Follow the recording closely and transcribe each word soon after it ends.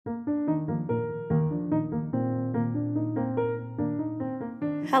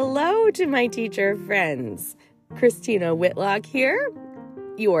Hello to my teacher friends. Christina Whitlock here,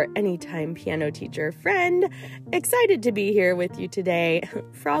 your anytime piano teacher friend. Excited to be here with you today.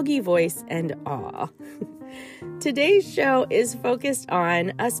 Froggy voice and awe. Today's show is focused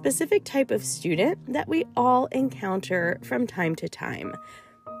on a specific type of student that we all encounter from time to time.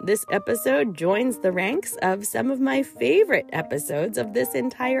 This episode joins the ranks of some of my favorite episodes of this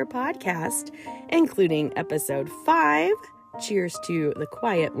entire podcast, including episode 5, Cheers to the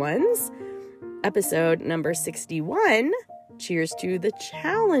Quiet Ones, episode number 61, Cheers to the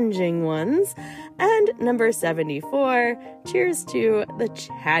Challenging Ones, and number 74, Cheers to the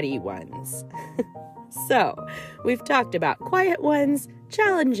Chatty Ones. So, we've talked about quiet ones,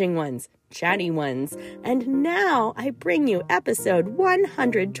 challenging ones, chatty ones, and now I bring you episode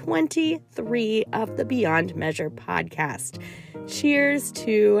 123 of the Beyond Measure podcast. Cheers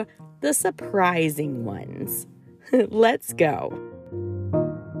to the surprising ones. Let's go.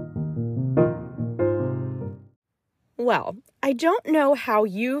 Well, I don't know how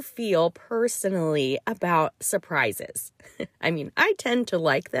you feel personally about surprises. I mean, I tend to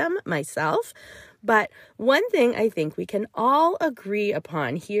like them myself, but one thing I think we can all agree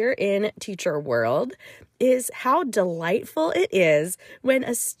upon here in teacher world is how delightful it is when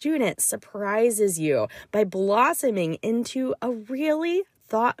a student surprises you by blossoming into a really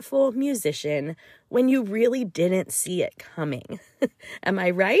thoughtful musician when you really didn't see it coming. Am I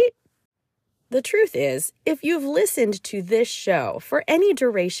right? The truth is, if you've listened to this show for any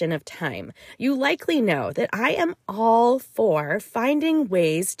duration of time, you likely know that I am all for finding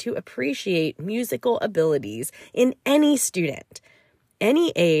ways to appreciate musical abilities in any student.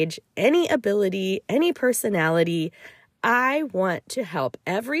 Any age, any ability, any personality. I want to help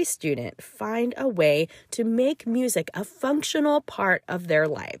every student find a way to make music a functional part of their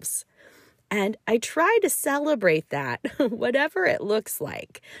lives. And I try to celebrate that, whatever it looks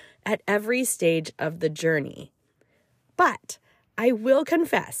like, at every stage of the journey. But I will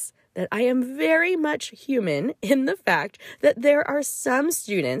confess that I am very much human in the fact that there are some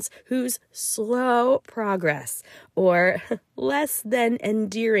students whose slow progress or less than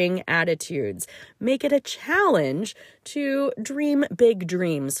endearing attitudes make it a challenge to dream big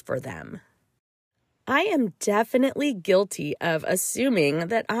dreams for them. I am definitely guilty of assuming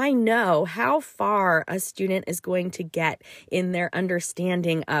that I know how far a student is going to get in their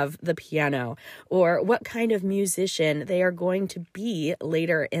understanding of the piano or what kind of musician they are going to be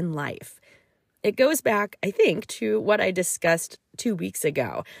later in life. It goes back, I think, to what I discussed 2 weeks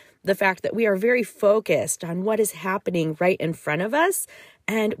ago, the fact that we are very focused on what is happening right in front of us,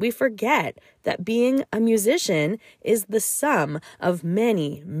 and we forget that being a musician is the sum of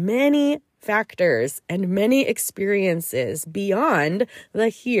many, many factors and many experiences beyond the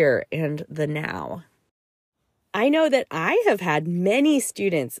here and the now. I know that I have had many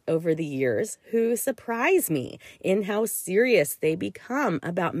students over the years who surprise me in how serious they become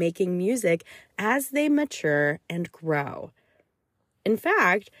about making music as they mature and grow. In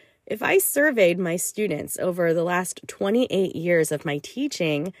fact, if I surveyed my students over the last 28 years of my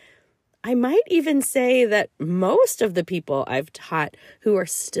teaching, I might even say that most of the people I've taught who are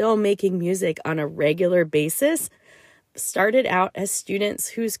still making music on a regular basis started out as students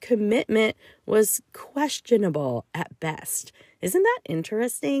whose commitment was questionable at best. Isn't that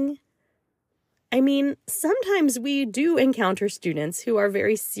interesting? I mean, sometimes we do encounter students who are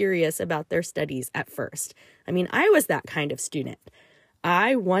very serious about their studies at first. I mean, I was that kind of student.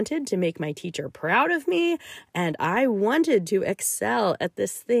 I wanted to make my teacher proud of me, and I wanted to excel at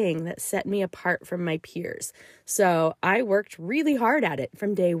this thing that set me apart from my peers. So I worked really hard at it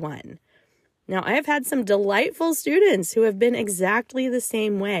from day one. Now, I have had some delightful students who have been exactly the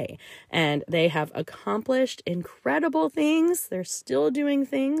same way, and they have accomplished incredible things. They're still doing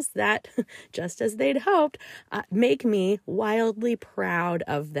things that, just as they'd hoped, make me wildly proud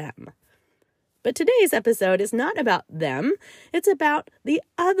of them. But today's episode is not about them. It's about the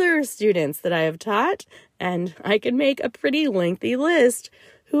other students that I have taught, and I can make a pretty lengthy list,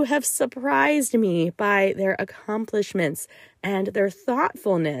 who have surprised me by their accomplishments and their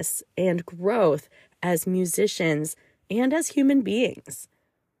thoughtfulness and growth as musicians and as human beings.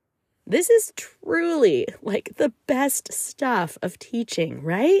 This is truly like the best stuff of teaching,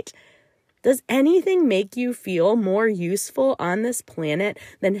 right? Does anything make you feel more useful on this planet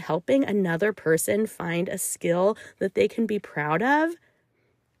than helping another person find a skill that they can be proud of?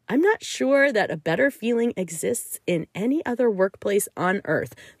 I'm not sure that a better feeling exists in any other workplace on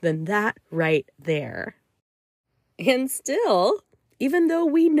earth than that right there. And still, even though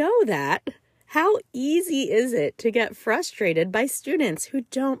we know that, how easy is it to get frustrated by students who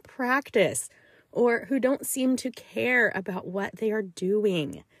don't practice, or who don't seem to care about what they are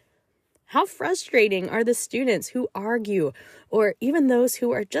doing? How frustrating are the students who argue, or even those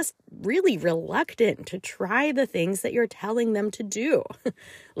who are just really reluctant to try the things that you're telling them to do?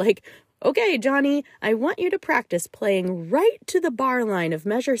 Like, okay, Johnny, I want you to practice playing right to the bar line of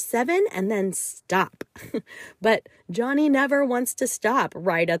measure 7 and then stop. But Johnny never wants to stop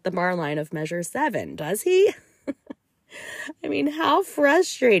right at the bar line of measure 7, does he? I mean, how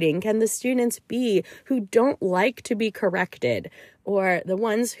frustrating can the students be who don't like to be corrected, or the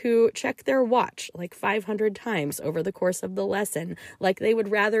ones who check their watch like 500 times over the course of the lesson, like they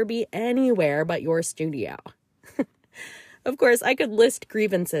would rather be anywhere but your studio? Of course, I could list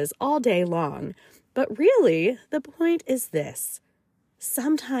grievances all day long, but really, the point is this.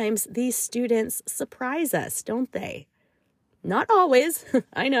 Sometimes these students surprise us, don't they? Not always,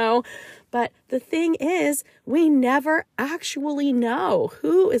 I know, but the thing is, we never actually know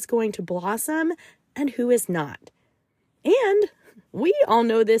who is going to blossom and who is not. And we all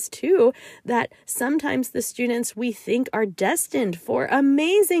know this too, that sometimes the students we think are destined for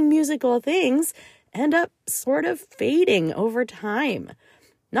amazing musical things end up sort of fading over time.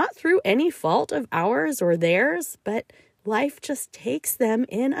 Not through any fault of ours or theirs, but life just takes them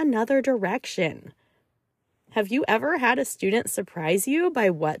in another direction. Have you ever had a student surprise you by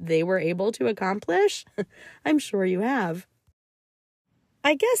what they were able to accomplish? I'm sure you have.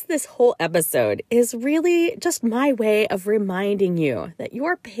 I guess this whole episode is really just my way of reminding you that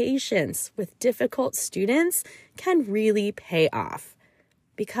your patience with difficult students can really pay off.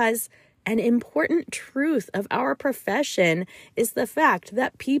 Because an important truth of our profession is the fact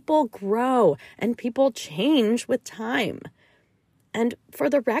that people grow and people change with time. And for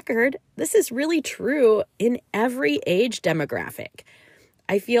the record, this is really true in every age demographic.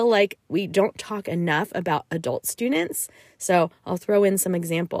 I feel like we don't talk enough about adult students, so I'll throw in some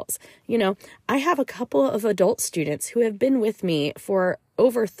examples. I have a couple of adult students who have been with me for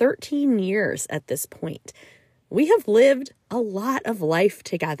over 13 years at this point. We have lived a lot of life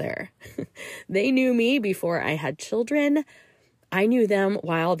together. They knew me before I had children. I knew them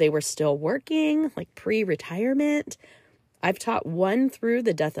while they were still working, like pre-retirement. I've taught one through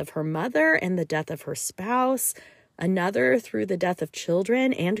the death of her mother and the death of her spouse, another through the death of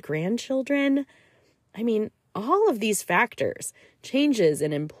children and grandchildren. I mean, all of these factors, changes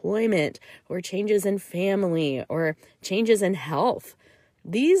in employment or changes in family or changes in health,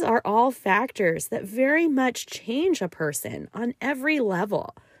 these are all factors that very much change a person on every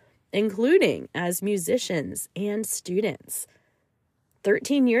level, including as musicians and students.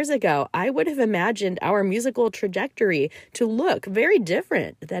 13 years ago, I would have imagined our musical trajectory to look very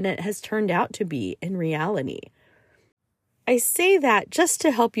different than it has turned out to be in reality. I say that just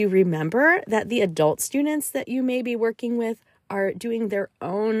to help you remember that the adult students that you may be working with are doing their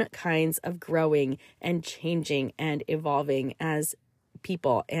own kinds of growing and changing and evolving as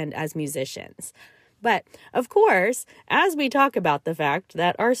people and as musicians. But, of course, as we talk about the fact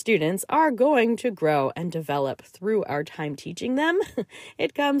that our students are going to grow and develop through our time teaching them,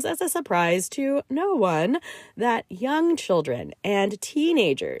 it comes as a surprise to no one that young children and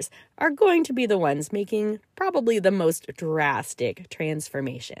teenagers are going to be the ones making probably the most drastic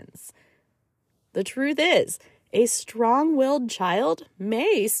transformations. The truth is, a strong-willed child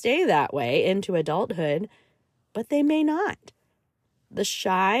may stay that way into adulthood, but they may not. The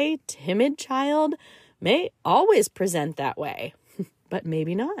shy, timid child may always present that way, but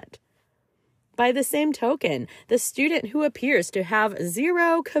maybe not. By the same token, the student who appears to have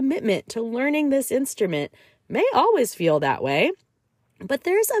zero commitment to learning this instrument may always feel that way, but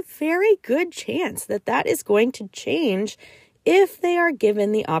there's a very good chance that that is going to change if they are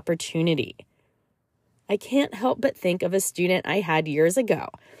given the opportunity. I can't help but think of a student I had years ago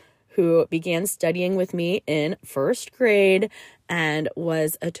who began studying with me in first grade and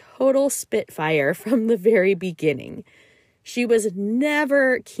was a total spitfire from the very beginning. She was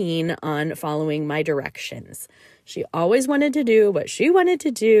never keen on following my directions. She always wanted to do what she wanted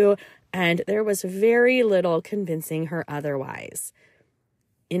to do, and there was very little convincing her otherwise.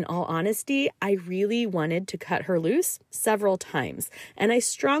 In all honesty, I really wanted to cut her loose several times, and I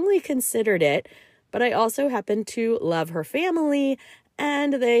strongly considered it, but I also happened to love her family,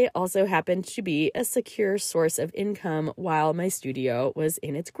 and they also happened to be a secure source of income while my studio was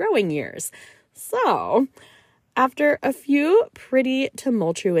in its growing years. So, after a few pretty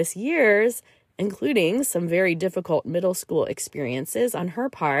tumultuous years, including some very difficult middle school experiences on her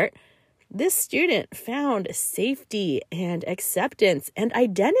part, this student found safety and acceptance and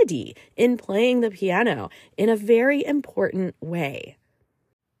identity in playing the piano in a very important way.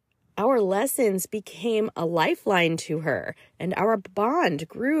 Our lessons became a lifeline to her, and our bond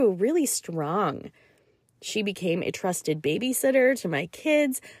grew really strong. She became a trusted babysitter to my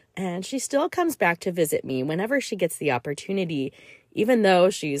kids, and she still comes back to visit me whenever she gets the opportunity, even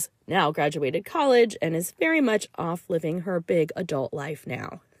though she's now graduated college and is very much off living her big adult life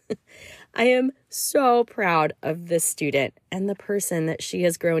now. I am so proud of this student and the person that she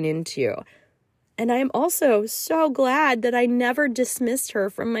has grown into. And I am also so glad that I never dismissed her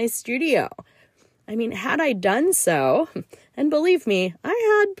from my studio. I mean, had I done so, and believe me,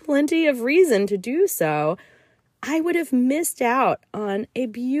 I had plenty of reason to do so, I would have missed out on a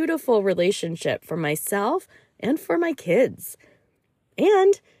beautiful relationship for myself and for my kids.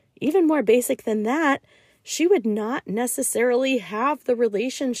 And even more basic than that, she would not necessarily have the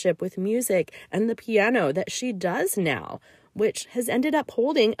relationship with music and the piano that she does now, which has ended up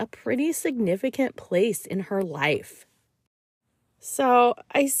holding a pretty significant place in her life. So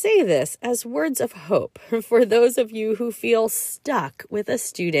I say this as words of hope for those of you who feel stuck with a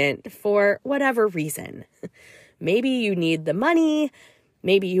student for whatever reason. Maybe you need the money,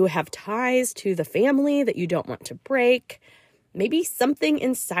 maybe you have ties to the family that you don't want to break, maybe something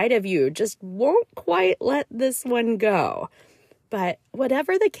inside of you just won't quite let this one go. But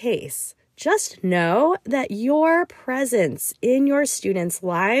whatever the case, just know that your presence in your students'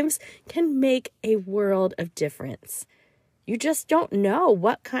 lives can make a world of difference. You just don't know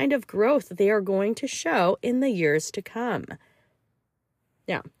what kind of growth they are going to show in the years to come.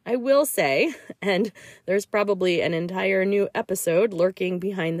 Now, I will say, and there's probably an entire new episode lurking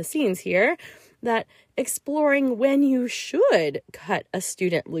behind the scenes here, that exploring when you should cut a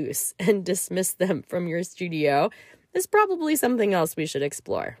student loose and dismiss them from your studio is probably something else we should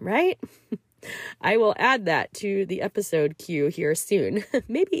explore, right? I will add that to the episode queue here soon,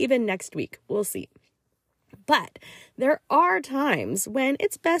 maybe even next week. We'll see. But there are times when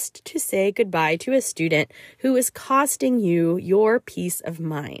it's best to say goodbye to a student who is costing you your peace of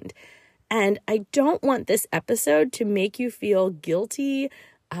mind. And I don't want this episode to make you feel guilty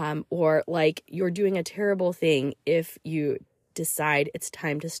or like you're doing a terrible thing if you decide it's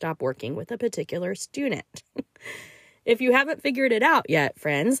time to stop working with a particular student. If you haven't figured it out yet,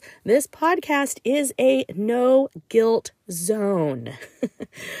 friends, this podcast is a no guilt zone.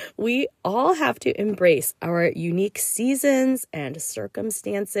 We all have to embrace our unique seasons and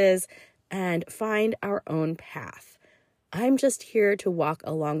circumstances and find our own path. I'm just here to walk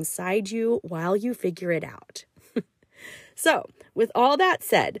alongside you while you figure it out. So, with all that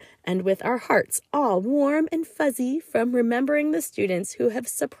said, and with our hearts all warm and fuzzy from remembering the students who have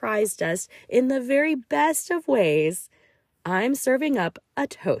surprised us in the very best of ways, I'm serving up a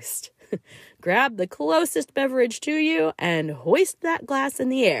toast. Grab the closest beverage to you and hoist that glass in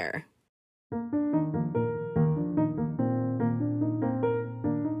the air.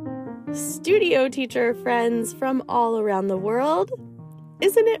 Studio teacher friends from all around the world,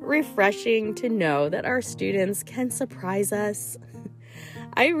 isn't it refreshing to know that our students can surprise us?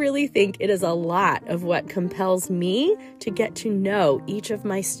 I really think it is a lot of what compels me to get to know each of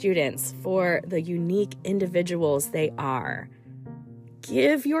my students for the unique individuals they are.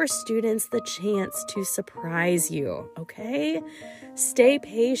 Give your students the chance to surprise you, okay? Stay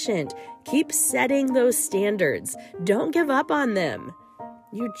patient. Keep setting those standards. Don't give up on them.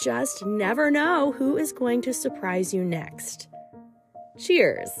 You just never know who is going to surprise you next.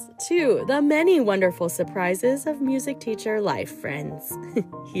 Cheers to the many wonderful surprises of music teacher life, friends.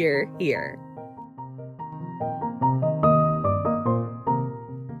 Hear, hear.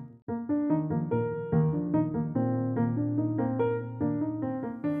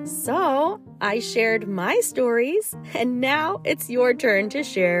 So, I shared my stories, and now it's your turn to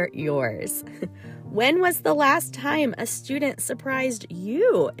share yours. When was the last time a student surprised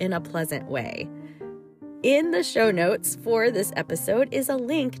you in a pleasant way? In the show notes for this episode is a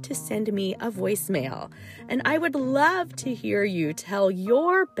link to send me a voicemail, and I would love to hear you tell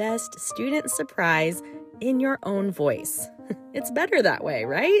your best student surprise in your own voice. It's better that way,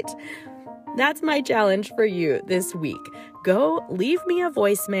 right? That's my challenge for you this week. Go leave me a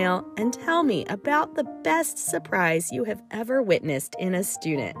voicemail and tell me about the best surprise you have ever witnessed in a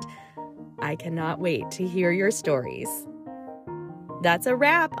student. I cannot wait to hear your stories. That's a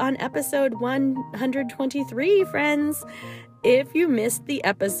wrap on episode 123, friends. If you missed the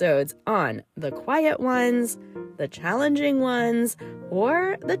episodes on the quiet ones, the challenging ones,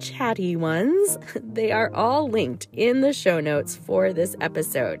 or the chatty ones, they are all linked in the show notes for this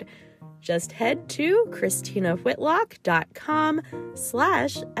episode. Just head to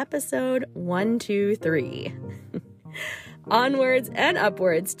ChristinaWhitlock.com/episode 123. Onwards and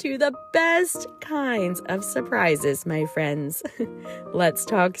upwards to the best kinds of surprises, my friends. Let's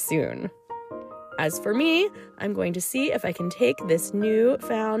talk soon. As for me, I'm going to see if I can take this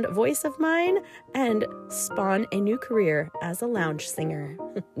newfound voice of mine and spawn a new career as a lounge singer.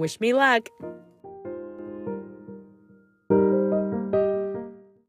 Wish me luck.